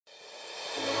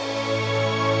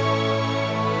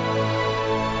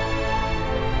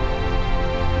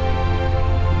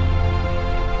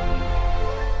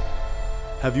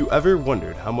Have you ever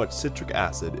wondered how much citric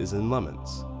acid is in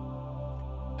lemons?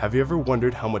 Have you ever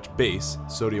wondered how much base,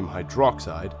 sodium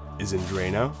hydroxide, is in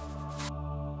Drano?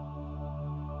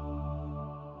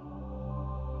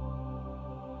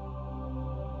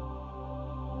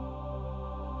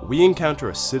 We encounter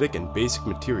acidic and basic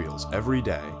materials every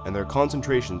day, and their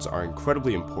concentrations are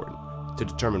incredibly important to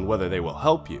determine whether they will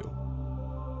help you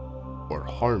or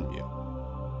harm you.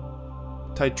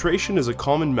 Titration is a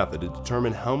common method to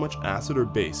determine how much acid or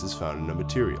base is found in a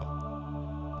material.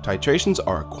 Titrations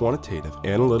are a quantitative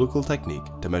analytical technique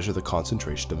to measure the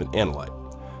concentration of an analyte.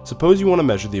 Suppose you want to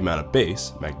measure the amount of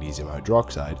base, magnesium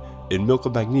hydroxide, in milk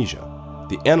of magnesia.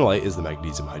 The analyte is the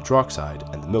magnesium hydroxide,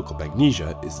 and the milk of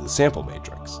magnesia is the sample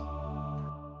matrix.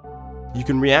 You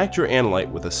can react your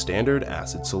analyte with a standard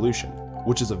acid solution,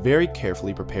 which is a very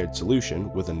carefully prepared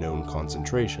solution with a known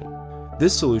concentration.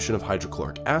 This solution of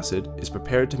hydrochloric acid is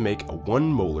prepared to make a 1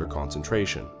 molar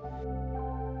concentration.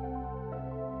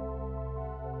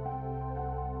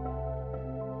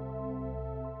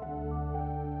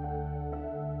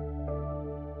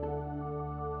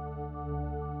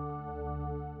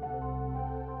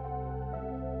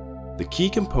 The key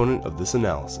component of this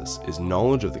analysis is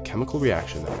knowledge of the chemical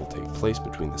reaction that will take place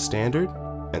between the standard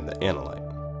and the analyte.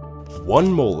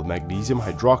 1 mole of magnesium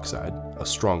hydroxide, a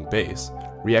strong base,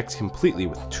 reacts completely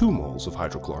with 2 moles of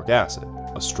hydrochloric acid,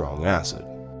 a strong acid.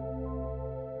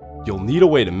 You'll need a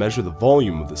way to measure the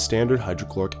volume of the standard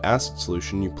hydrochloric acid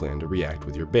solution you plan to react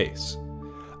with your base.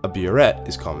 A burette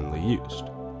is commonly used.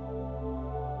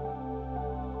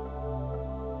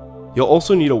 You'll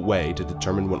also need a way to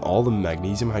determine when all the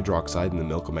magnesium hydroxide in the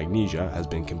milk of magnesia has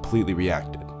been completely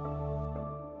reacted.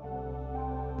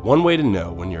 One way to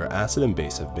know when your acid and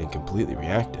base have been completely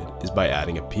reacted is by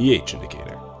adding a pH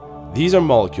indicator. These are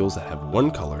molecules that have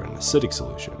one color in an acidic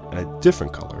solution and a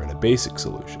different color in a basic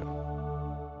solution.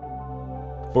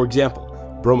 For example,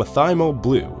 bromothymol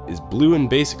blue is blue in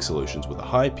basic solutions with a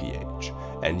high pH,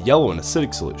 and yellow in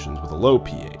acidic solutions with a low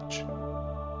pH.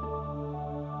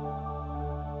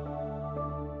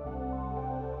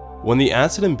 When the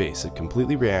acid and base have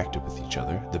completely reacted with each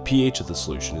other, the pH of the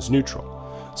solution is neutral,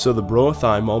 so the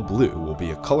bromothymol blue will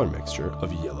be a color mixture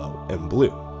of yellow and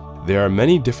blue. There are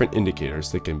many different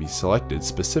indicators that can be selected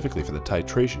specifically for the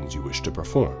titrations you wish to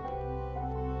perform.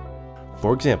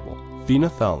 For example,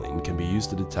 phenolphthalein can be used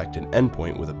to detect an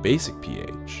endpoint with a basic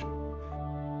pH,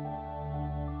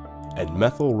 and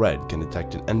methyl red can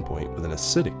detect an endpoint with an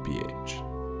acidic pH.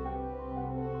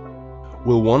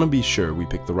 We'll want to be sure we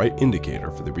pick the right indicator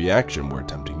for the reaction we're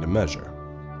attempting to measure.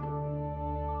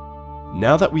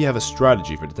 Now that we have a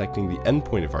strategy for detecting the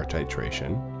endpoint of our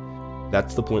titration,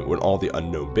 that's the point when all the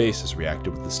unknown base has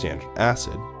reacted with the standard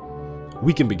acid,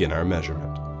 we can begin our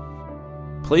measurement.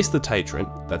 Place the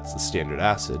titrant, that's the standard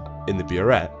acid, in the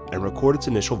burette and record its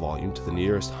initial volume to the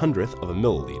nearest hundredth of a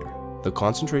milliliter. The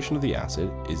concentration of the acid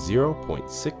is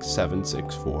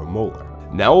 0.6764 molar.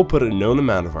 Now we'll put a known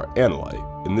amount of our analyte,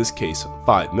 in this case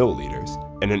 5 milliliters,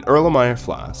 in an Erlenmeyer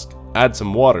flask, add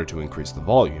some water to increase the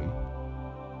volume,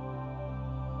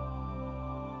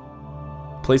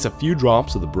 place a few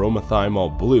drops of the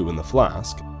bromothymol blue in the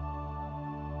flask,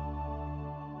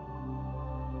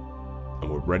 and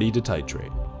we're ready to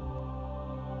titrate.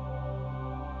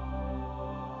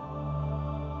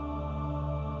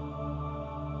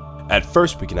 At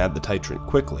first we can add the titrant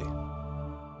quickly.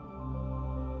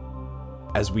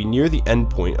 As we near the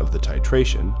end point of the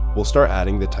titration, we'll start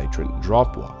adding the titrant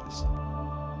dropwise.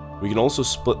 We can also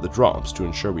split the drops to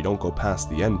ensure we don't go past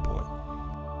the end point.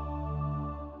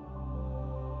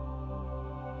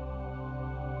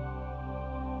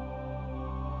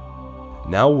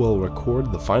 Now we'll record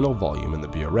the final volume in the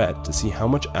burette to see how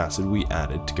much acid we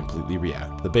added to completely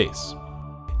react the base.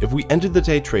 If we entered the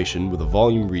titration with a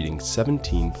volume reading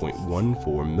 17.14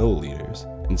 milliliters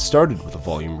and started with a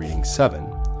volume reading 7,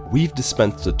 we've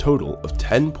dispensed a total of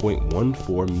 10.14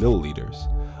 milliliters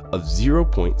of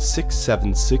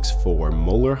 0.6764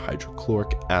 molar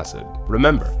hydrochloric acid.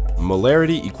 Remember,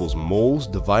 molarity equals moles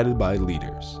divided by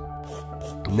liters.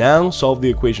 Now solve the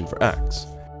equation for X.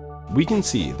 We can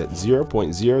see that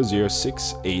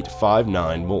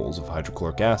 0.006859 moles of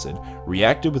hydrochloric acid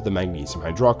reacted with the magnesium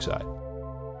hydroxide.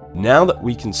 Now that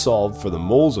we can solve for the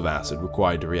moles of acid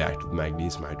required to react with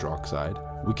magnesium hydroxide,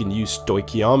 we can use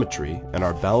stoichiometry and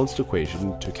our balanced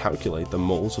equation to calculate the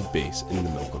moles of base in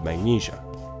the milk of magnesia.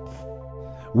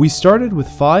 We started with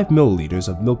 5 milliliters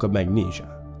of milk of magnesia.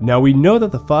 Now we know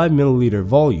that the 5 milliliter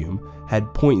volume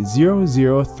had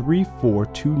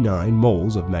 0.003429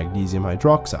 moles of magnesium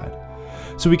hydroxide,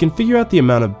 so we can figure out the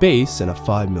amount of base in a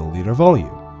 5 milliliter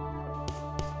volume.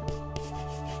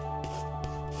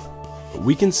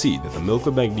 we can see that the milk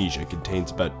of magnesia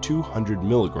contains about 200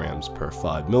 milligrams per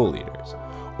 5 milliliters,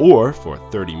 or for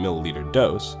a 30 milliliter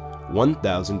dose,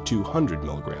 1,200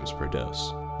 milligrams per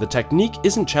dose. The technique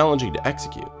isn't challenging to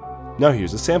execute. Now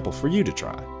here's a sample for you to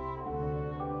try.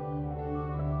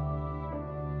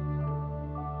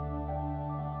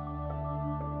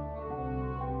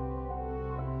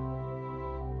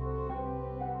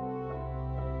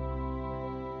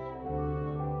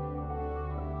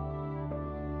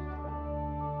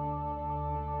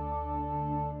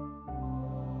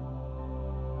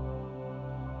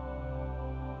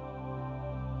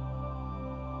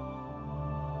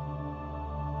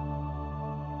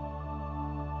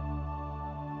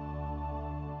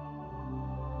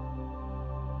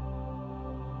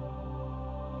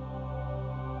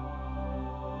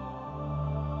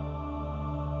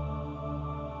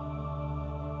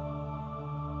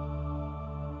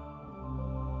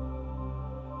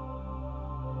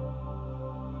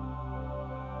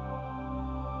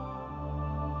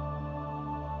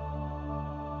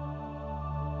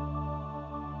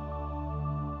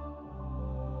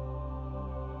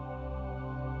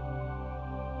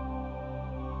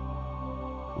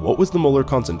 What was the molar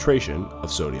concentration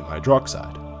of sodium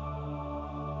hydroxide?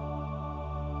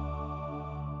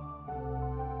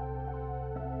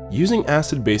 Using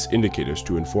acid-base indicators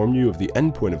to inform you of the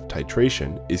endpoint of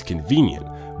titration is convenient,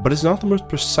 but is not the most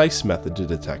precise method to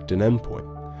detect an endpoint.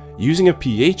 Using a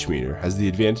pH meter has the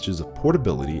advantages of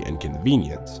portability and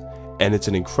convenience, and it's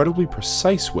an incredibly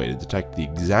precise way to detect the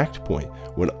exact point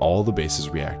when all the bases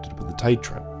reacted with the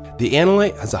titrant. The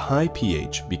analyte has a high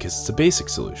pH because it's a basic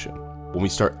solution. When we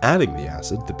start adding the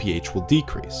acid, the pH will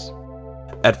decrease.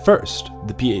 At first,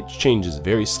 the pH changes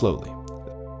very slowly.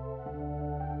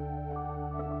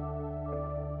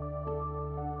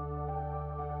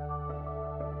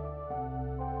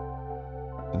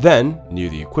 Then, near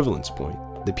the equivalence point,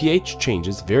 the pH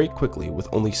changes very quickly with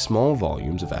only small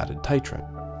volumes of added titrant.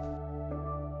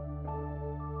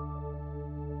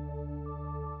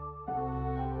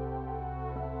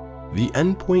 The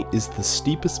endpoint is the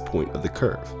steepest point of the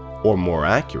curve, or more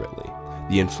accurately,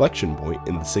 the inflection point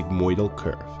in the sigmoidal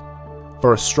curve.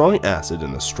 For a strong acid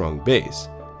and a strong base,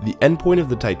 the endpoint of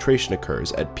the titration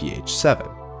occurs at pH 7,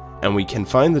 and we can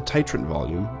find the titrant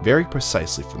volume very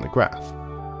precisely from the graph.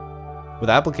 With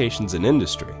applications in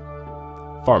industry,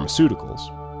 pharmaceuticals,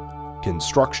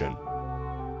 construction,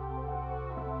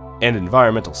 and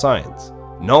environmental science,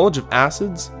 knowledge of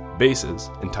acids, bases,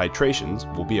 and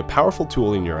titrations will be a powerful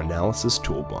tool in your analysis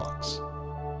toolbox.